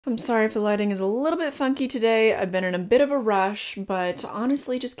I'm sorry if the lighting is a little bit funky today. I've been in a bit of a rush, but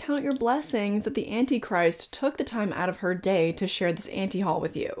honestly, just count your blessings that the Antichrist took the time out of her day to share this anti-haul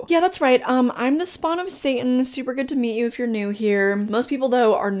with you. Yeah, that's right. I'm the spawn of Satan. Super good to meet you if you're new here. Most people,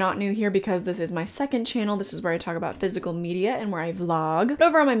 though, are not new here because this is my second channel. This is where I talk about physical media and where I vlog. But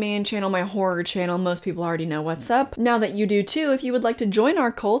over on my main channel, my horror channel, most people already know what's up. Now that you do too, if you would like to join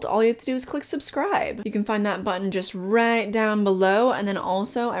our cult, all you have to do is click subscribe. You can find that button just right down below, and then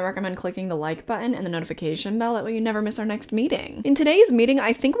also I recommend clicking the like button and the notification bell, that way you never miss our next meeting. In today's meeting,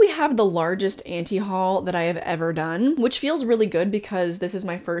 I think we have the largest anti-haul that I have ever done, which feels really good because this is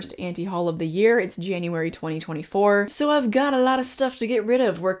my first anti-haul of the year. It's January 2024, so I've got a lot of stuff to get rid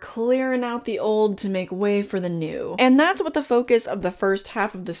of. We're clearing out the old to make way for the new. And that's what the focus of the first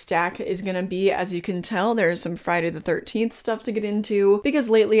half of the stack is gonna be. As you can tell, there's some Friday the 13th stuff to get into because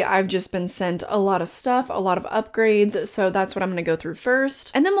lately I've just been sent a lot of stuff, a lot of upgrades, so that's what I'm gonna go through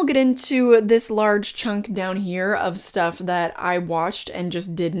first. And then we'll get into this large chunk down here of stuff that I watched and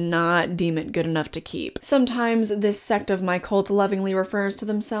just did not deem it good enough to keep. Sometimes this sect of my cult lovingly refers to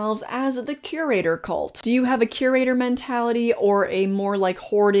themselves as the curator cult. Do you have a curator mentality or a more like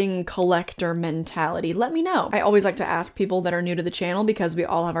hoarding collector mentality? Let me know. I always like to ask people that are new to the channel because we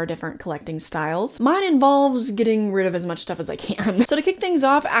all have our different collecting styles. Mine involves getting rid of as much stuff as I can. So to kick things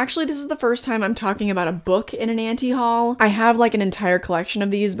off, actually this is the first time I'm talking about a book in an anti-haul. I have like an entire collection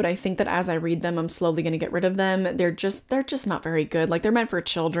of these, but I think that as I read them, I'm slowly gonna get rid of them. They're just not very good. Like, they're meant for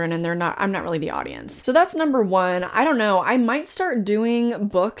children and I'm not really the audience. So that's number one. I don't know. I might start doing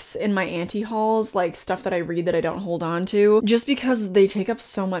books in my anti-hauls, like stuff that I read that I don't hold on to, just because they take up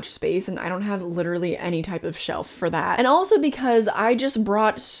so much space and I don't have literally any type of shelf for that. And also because I just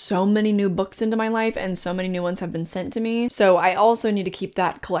brought so many new books into my life and so many new ones have been sent to me. So I also need to keep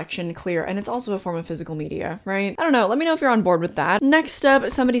that collection clear, and it's also a form of physical media, right? I don't know. Let me know if you're on board with that. Next up,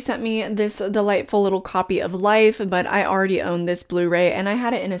 somebody sent me this delightful little copy of Life, but I already own this Blu-ray and I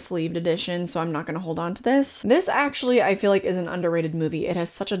had it in a sleeved edition, so I'm not gonna hold on to this. This actually, I feel like, is an underrated movie. It has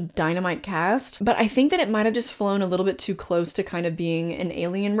such a dynamite cast, but I think that it might have just flown a little bit too close to kind of being an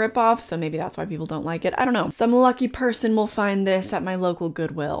Alien ripoff, so maybe that's why people don't like it. I don't know. Some lucky person will find this at my local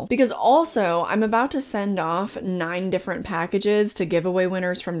Goodwill. Because also, I'm about to send off 9 different packages to giveaway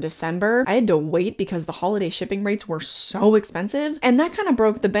winners from December. I had to wait because the holiday shipping rates were so expensive, and that kind of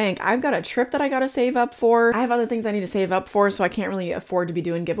broke the bank. I've got a trip that I gotta save up for. I have other things I need to save up for, so I can't really afford to be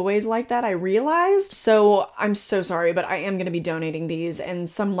doing giveaways like that, I realized. So I'm so sorry, but I am gonna be donating these, and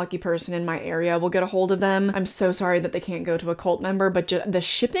some lucky person in my area will get a hold of them. I'm so sorry that they can't go to a cult member, but the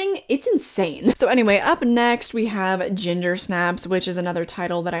shipping, it's insane. So anyway, up next we have Ginger Snaps, which is another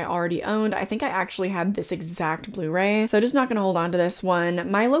title that I already owned. I think I actually had this exact Blu-ray, so just not gonna hold on to this one.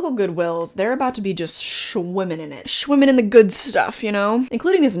 My local Goodwills, they're about to be just swimming in it. Swimming in the good stuff, you know?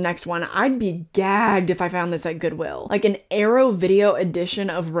 Including this next one. I'd be gagged if I found this at Goodwill. Like an Arrow Video edition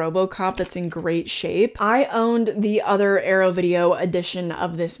of RoboCop that's in great shape. I owned the other Arrow Video edition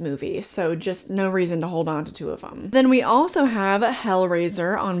of this movie, so just no reason to hold on to 2 of them. Then we also have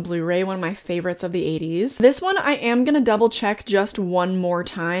Hellraiser on Blu-ray, one of my favorites of the 80s. This one I am gonna double check just one more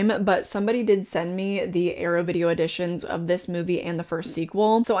time, but somebody did send me the Arrow Video editions of this movie and the first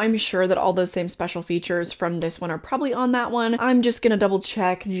sequel, so I'm sure that all those same special features from this one are probably on that one. I'm just gonna double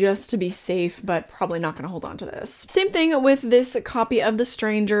check just to be safe, but probably not gonna hold on to this. Same thing with this copy of The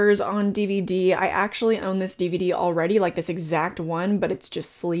Strangers on DVD. I actually own this DVD already, like this exact one, but it's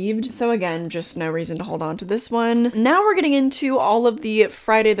just sleeved. So again, just no reason to hold on to this one. Now we're getting into all of the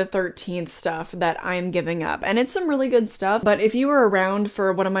Friday the 13th stuff that I'm giving up, and it's some really good stuff, but if you were around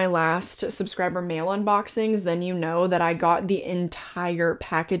for one of my last subscriber mail unboxings, then you know that I got the entire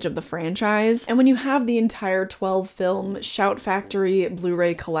package of the franchise. And when you have the entire 12 film Shout Factory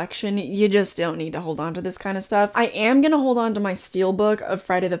Blu-ray collection, you just don't need to hold on to this kind of stuff. I am gonna hold on to my steelbook of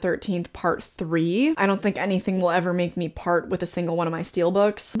Friday the 13th Part 3. I don't think anything will ever make me part with a single one of my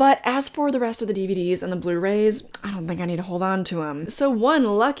steelbooks. But as for the rest of the DVDs and the Blu-rays, I don't think I need to hold on to them. So one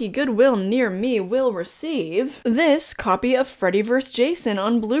lucky Goodwill near me will receive this copy of Freddy vs. Jason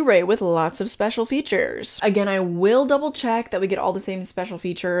on Blu-ray with lots of special features. Again, I will double check that we get all the same special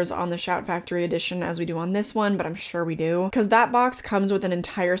features on the Shout Factory edition as we do on this one, but I'm sure we do, because that box comes with an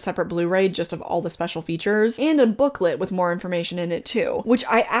entire separate Blu-ray just of all the special features and a booklet with more information in it too, which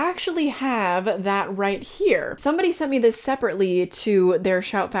I actually have that right here. Somebody sent me this separately to their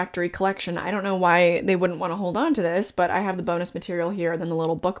Shout Factory collection. I don't know why they wouldn't want to hold on to this, but I have the bonus material here and then the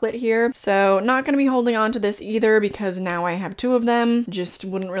little booklet here. So not going to be holding on to this either because now I have 2 of them. Just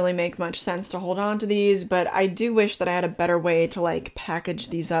wouldn't really make much sense to hold on to these, but I do wish that I had a better way to like package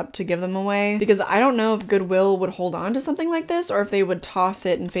these up to give them away, because I don't know if Goodwill would hold on to something like this or if they they would toss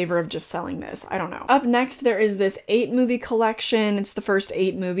it in favor of just selling this. I don't know. Up next, there is this 8-movie collection. It's the first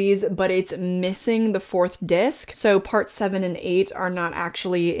 8 movies, but it's missing the 4th disc. So parts 7 and 8 are not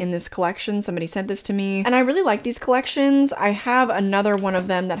actually in this collection. Somebody sent this to me, and I really like these collections. I have another one of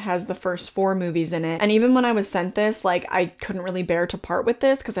them that has the first 4 movies in it. And even when I was sent this, like, I couldn't really bear to part with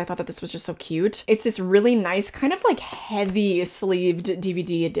this because I thought that this was just so cute. It's this really nice, kind of like heavy sleeved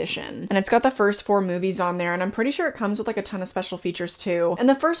DVD edition. And it's got the first 4 movies on there, and I'm pretty sure it comes with like a ton of special features too. And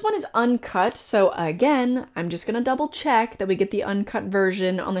the first one is uncut, so again, I'm just gonna double check that we get the uncut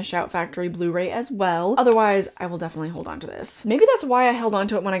version on the Shout Factory Blu-ray as well. Otherwise, I will definitely hold on to this. Maybe that's why I held on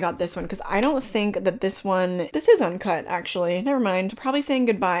to it when I got this one, because I don't think that this is uncut actually. Never mind. Probably saying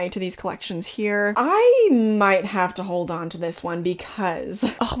goodbye to these collections here. I might have to hold on to this one because,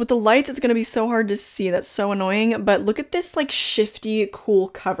 oh, with the lights, it's gonna be so hard to see. That's so annoying. But look at this like shifty, cool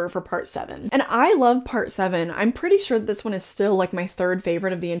cover for part 7. And I love part 7. I'm pretty sure that this one is still like my 3rd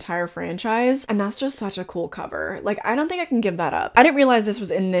favorite of the entire franchise. And that's just such a cool cover. Like, I don't think I can give that up. I didn't realize this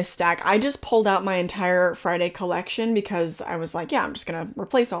was in this stack. I just pulled out my entire Friday collection because I was like, yeah, I'm just gonna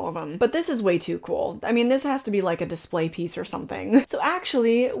replace all of them. But this is way too cool. I mean, this has to be like a display piece or something. So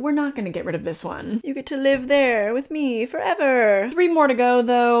actually, we're not gonna get rid of this one. You get to live there with me forever. 3 more to go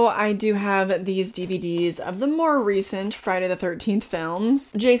though. I do have these DVDs of the more recent Friday the 13th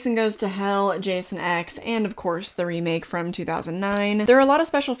films. Jason Goes to Hell, Jason X, and of course the remake from 2009. There are a lot of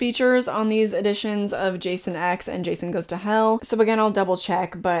special features on these editions of Jason X and Jason Goes to Hell. So again, I'll double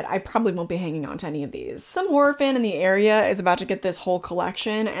check, but I probably won't be hanging on to any of these. Some horror fan in the area is about to get this whole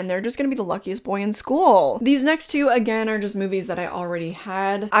collection, and they're just gonna be the luckiest boy in school. These next 2, again, are just movies that I already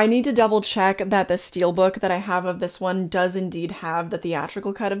had. I need to double check that the steelbook that I have of this one does indeed have the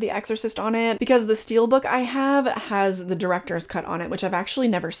theatrical cut of The Exorcist on it, because the steelbook I have has the director's cut on it, which I've actually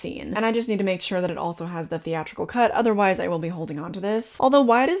never seen. And I just need to make sure that it also has the theatrical cut, otherwise I will be holding on to this. Although,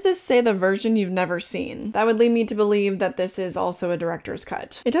 why does this say the version you've never seen? That would lead me to believe that this is also a director's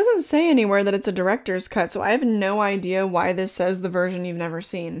cut. It doesn't say anywhere that it's a director's cut, so I have no idea why this says the version you've never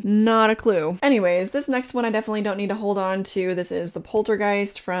seen. Not a clue. Anyways, this next one I definitely don't need to hold on to. This is The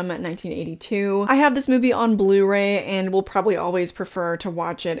Poltergeist from 1982. I have this movie on Blu-ray and will probably always prefer to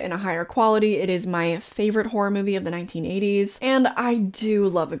watch it in a higher quality. It is my favorite horror movie of the 1980s, and I do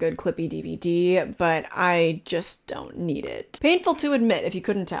love a good clippy DVD, but I just don't need it. Painful to admit if you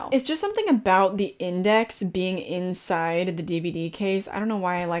couldn't tell. It's just something about the index being inside the DVD case. I don't know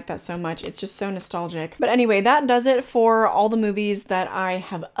why I like that so much. It's just so nostalgic. But anyway, that does it for all the movies that I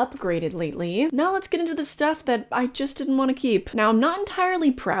have upgraded lately. Now let's get into the stuff that I just didn't want to keep. Now, I'm not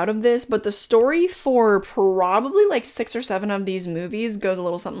entirely proud of this, but the story for probably like 6 or 7 of these movies goes a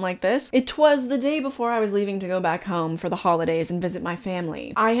little something like this. It was the day before I was leaving to go back home for the holidays and visit my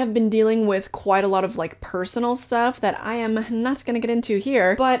family. I have been dealing with quite a lot of like personal stuff that I am not gonna get into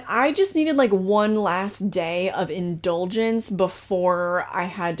here, but I just needed like one last day of indulgence before I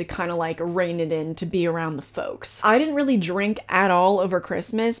had to kind of like rein it in to be around the folks. I didn't really drink at all over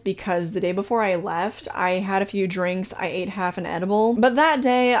Christmas because the day before I left, I had a few drinks, I ate half an edible, but that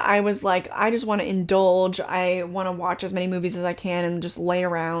day I was like, I just want to indulge, I want to watch as many movies as I can and just lay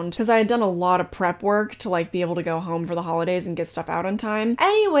around, because I had done a lot of prep work to like be able to go home for the holidays and get stuff out on time.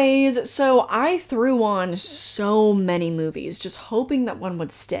 Anyways, so I threw on so many movies just hoping that one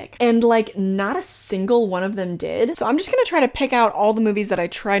would stick, and like not a single one of them did. So I'm just gonna try to pick out all the movies that I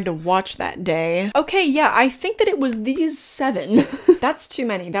tried to watch that day. Okay, yeah, I think that it was these 7. That's too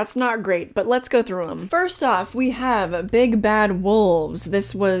many. That's not great, but let's go through them. First off, we have Big Bad Wolves.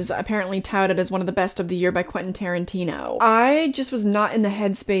 This was apparently touted as one of the best of the year by Quentin Tarantino. I just was not in the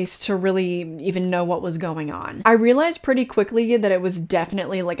headspace to really even know what was going on. I realized pretty quickly that it was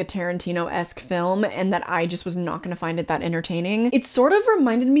definitely like a Tarantino-esque film and that I just was not going to find it that entertaining. It sort of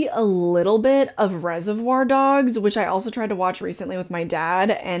reminded me a little bit of Reservoir Dogs, which I also tried to watch recently with my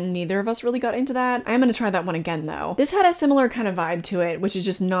dad, and neither of us really got into that. I am going to try that one again though. This had a similar kind of vibe to it, which is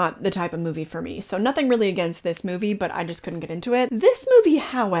just not the type of movie for me. So nothing really against this movie, but I just couldn't get into it. This movie,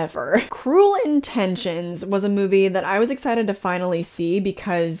 however, Cruel Intentions, was a movie that I was excited to finally see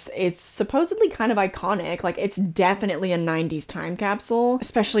because it's supposedly kind of iconic. Like, it's definitely a 90s time capsule,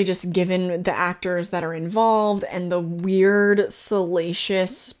 especially just given the actors that are involved and the weird,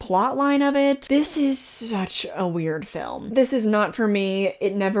 salacious plot line of it. This is such a weird film. This is not for me.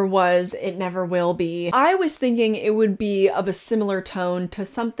 It never was. It never will be. I was thinking it would be of a similar similar tone to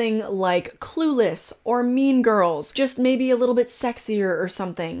something like Clueless or Mean Girls, just maybe a little bit sexier or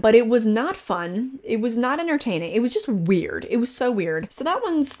something. But it was not fun. It was not entertaining. It was just weird. It was so weird. So that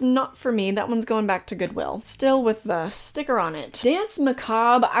one's not for me. That one's going back to Goodwill. Still with the sticker on it. Dance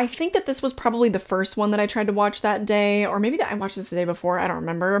Macabre, I think that this was probably the first one that I tried to watch that day, or maybe that I watched this the day before, I don't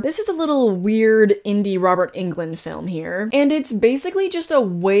remember. This is a little weird indie Robert Englund film here, and it's basically just a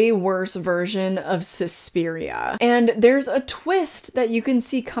way worse version of Suspiria. And there's a twist that you can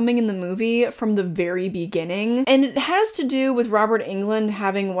see coming in the movie from the very beginning, and it has to do with Robert Englund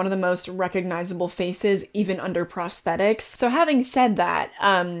having one of the most recognizable faces even under prosthetics. So having said that,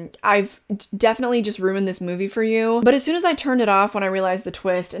 I've definitely just ruined this movie for you, but as soon as I turned it off when I realized the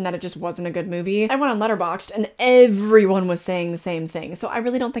twist and that it just wasn't a good movie, I went on Letterboxd and everyone was saying the same thing. So I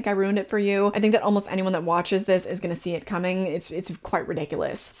really don't think I ruined it for you. I think that almost anyone that watches this is going to see it coming. It's quite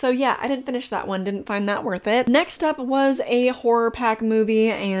ridiculous. So yeah, I didn't finish that one. Didn't find that worth it. Next up was a horror pack movie,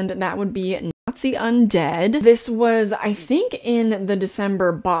 and that would be Nazi Undead. This was, I think, in the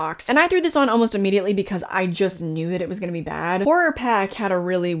December box, and I threw this on almost immediately because I just knew that it was going to be bad. Horror Pack had a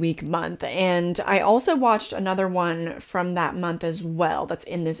really weak month, and I also watched another one from that month as well that's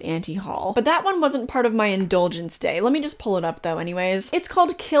in this anti-haul, but that one wasn't part of my indulgence day. Let me just pull it up though anyways. It's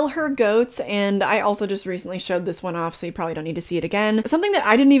called Kill Her Goats, and I also just recently showed this one off, so you probably don't need to see it again. Something that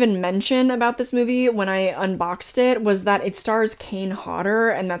I didn't even mention about this movie when I unboxed it was that it stars Kane Hodder,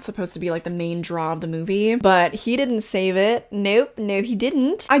 and that's supposed to be like the main draw of the movie, but he didn't save it. Nope, no he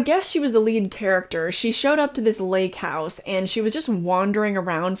didn't. I guess she was the lead character. She showed up to this lake house and she was just wandering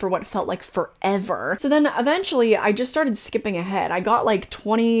around for what felt like forever. So then eventually I just started skipping ahead. I got like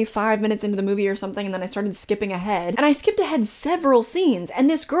 25 minutes into the movie or something, and then I started skipping ahead, and I skipped ahead several scenes, and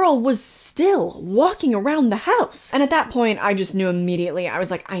this girl was still walking around the house. And at that point I just knew immediately, I was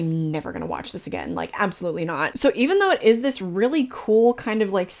like, I'm never gonna watch this again. Like, absolutely not. So even though it is this really cool kind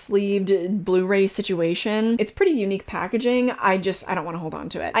of like sleeved Blu-ray situation, it's pretty unique packaging. I don't want to hold on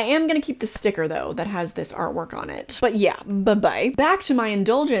to it. I am gonna keep the sticker though that has this artwork on it. But yeah, bye-bye. Back to my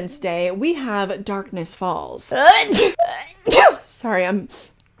indulgence day, we have Darkness Falls. Sorry, I'm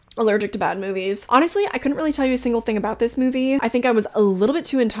allergic to bad movies. Honestly, I couldn't really tell you a single thing about this movie. I think I was a little bit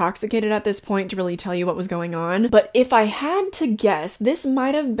too intoxicated at this point to really tell you what was going on. But if I had to guess, this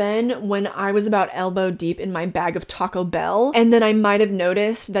might have been when I was about elbow deep in my bag of Taco Bell, and then I might have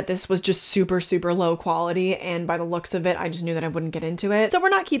noticed that this was just super, super low quality, and by the looks of it, I just knew that I wouldn't get into it. So we're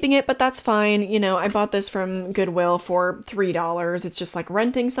not keeping it, but that's fine. You know, I bought this from Goodwill for $3. It's just like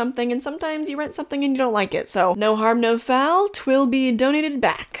renting something, and sometimes you rent something and you don't like it. So no harm, no foul. 'Twill be donated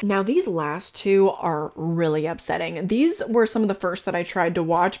back. Now these last two are really upsetting. These were some of the first that I tried to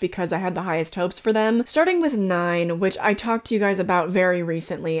watch because I had the highest hopes for them. Starting with 9, which I talked to you guys about very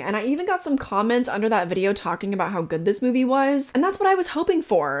recently, and I even got some comments under that video talking about how good this movie was, and that's what I was hoping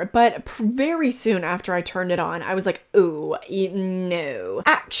for. But very soon after I turned it on, I was like, ooh, no.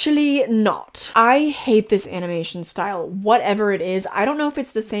 Actually not. I hate this animation style, whatever it is. I don't know if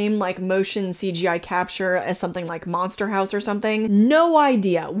it's the same like motion CGI capture as something like Monster House or something. No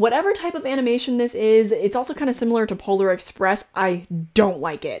idea. Whatever type of animation this is, it's also kind of similar to Polar Express. I don't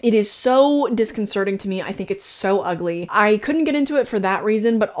like it. It is so disconcerting to me. I think it's so ugly. I couldn't get into it for that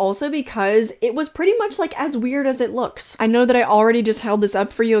reason, but also because it was pretty much like as weird as it looks. I know that I already just held this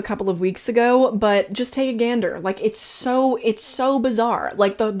up for you a couple of weeks ago, but just take a gander. Like, it's so bizarre.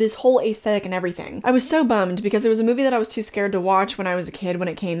 Like this whole aesthetic and everything. I was so bummed because it was a movie that I was too scared to watch when I was a kid when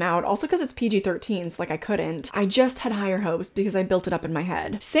it came out. Also because it's PG-13, so like I couldn't. I just had higher hopes because I built it up in my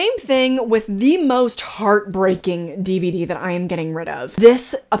head. Same thing with the most heartbreaking DVD that I am getting rid of.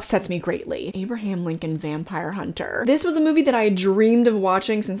 This upsets me greatly. Abraham Lincoln Vampire Hunter. This was a movie that I dreamed of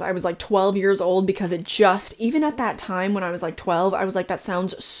watching since I was like 12 years old because it just, even at that time when I was like 12, I was like, that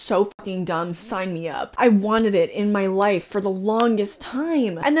sounds so fucking dumb, sign me up. I wanted it in my life for the longest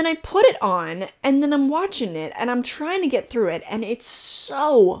time. And then I put it on and then I'm watching it and I'm trying to get through it and it's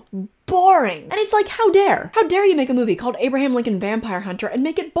so boring. And it's like, how dare you make a movie called Abraham Lincoln Vampire Hunter and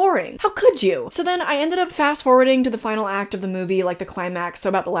make it boring? How could you? So then I ended up fast forwarding to the final act of the movie, like the climax, so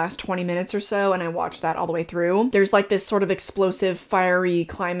about the last 20 minutes or so, and I watched that all the way through. There's like this sort of explosive, fiery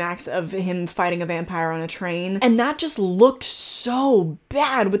climax of him fighting a vampire on a train, and that just looked so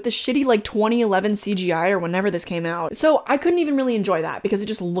bad with the shitty like 2011 CGI or whenever this came out. So I couldn't even really enjoy that because it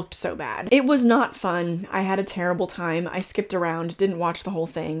just looked so bad. It was not fun. I had a terrible time. I skipped around, didn't watch the whole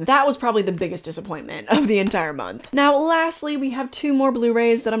thing. That was probably the biggest disappointment of the entire month. Now, lastly, we have 2 more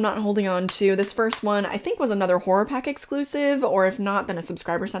Blu-rays that I'm not holding on to. This first one I think was another Horror Pack exclusive, or if not, then a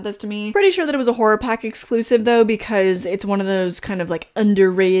subscriber sent this to me. Pretty sure that it was a Horror Pack exclusive though, because it's one of those kind of like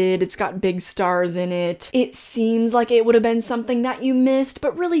underrated, it's got big stars in it. It seems like it would have been something that you missed,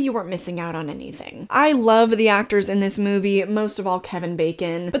 but really you weren't missing out on anything. I love the actors in this movie, most of all Kevin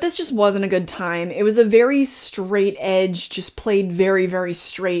Bacon, but this just wasn't a good time. It was a very straight edge, just played very, very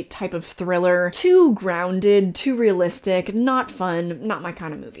straight type of thriller. Too grounded, too realistic, not fun, not my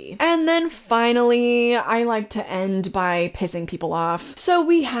kind of movie. And then finally, I like to end by pissing people off. So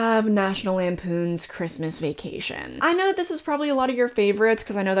we have National Lampoon's Christmas Vacation. I know that this is probably a lot of your favorites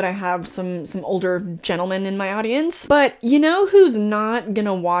because I know that I have some older gentlemen in my audience, but you know who's not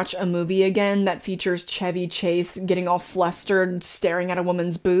gonna watch a movie again that features Chevy Chase getting all flustered staring at a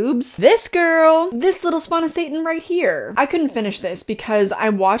woman's boobs? This girl! This little spawn of Satan right here. I couldn't finish this because I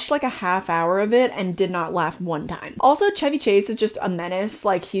watched like a half hour of it and did not laugh one time. Also, Chevy Chase is just a menace.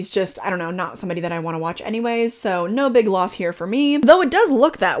 Like, he's just, I don't know, not somebody that I want to watch anyways, so no big loss here for me. Though it does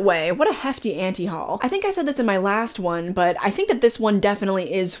look that way. What a hefty anti-haul. I think I said this in my last one, but I think that this one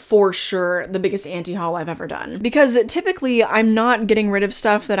definitely is for sure the biggest anti-haul I've ever done. Because typically I'm not getting rid of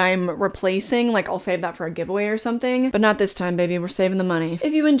stuff that I'm replacing, like I'll save that for a giveaway or something, but not this time, baby, we're saving the money.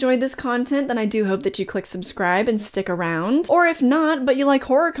 If you enjoyed this content, then I do hope that you click subscribe and stick around. Or if not, but you like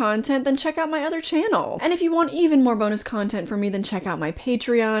horror content, then check out my other channel. And if you want even more bonus content from me, then check out my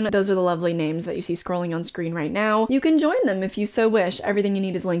Patreon. Those are the lovely names that you see scrolling on screen right now. You can join them if you so wish. Everything you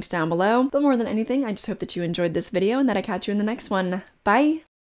need is linked down below. But more than anything, I just hope that you enjoyed this video and that I catch you in the next one. Bye!